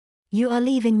You are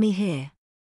leaving me here,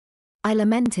 I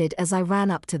lamented as I ran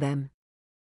up to them.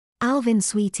 Alvin,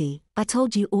 sweetie, I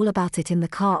told you all about it in the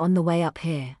car on the way up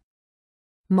here,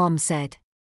 Mom said.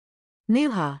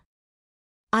 Knew her?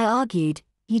 I argued,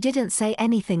 you didn't say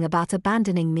anything about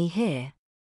abandoning me here.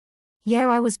 Yeah,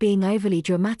 I was being overly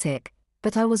dramatic,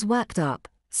 but I was worked up,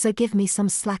 so give me some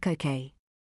slack, okay?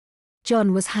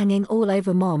 John was hanging all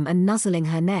over Mom and nuzzling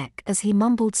her neck as he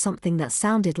mumbled something that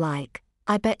sounded like,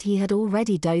 I bet he had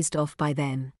already dozed off by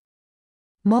then.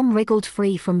 Mom wriggled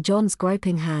free from John's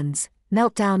groping hands,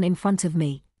 knelt down in front of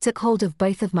me, took hold of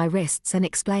both of my wrists and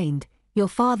explained, your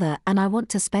father and I want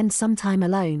to spend some time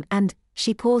alone, and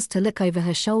she paused to look over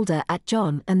her shoulder at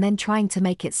John and then, trying to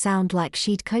make it sound like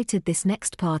she'd coated this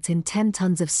next part in 10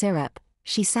 tons of syrup,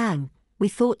 she sang, we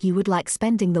thought you would like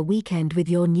spending the weekend with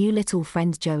your new little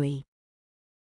friend Joey.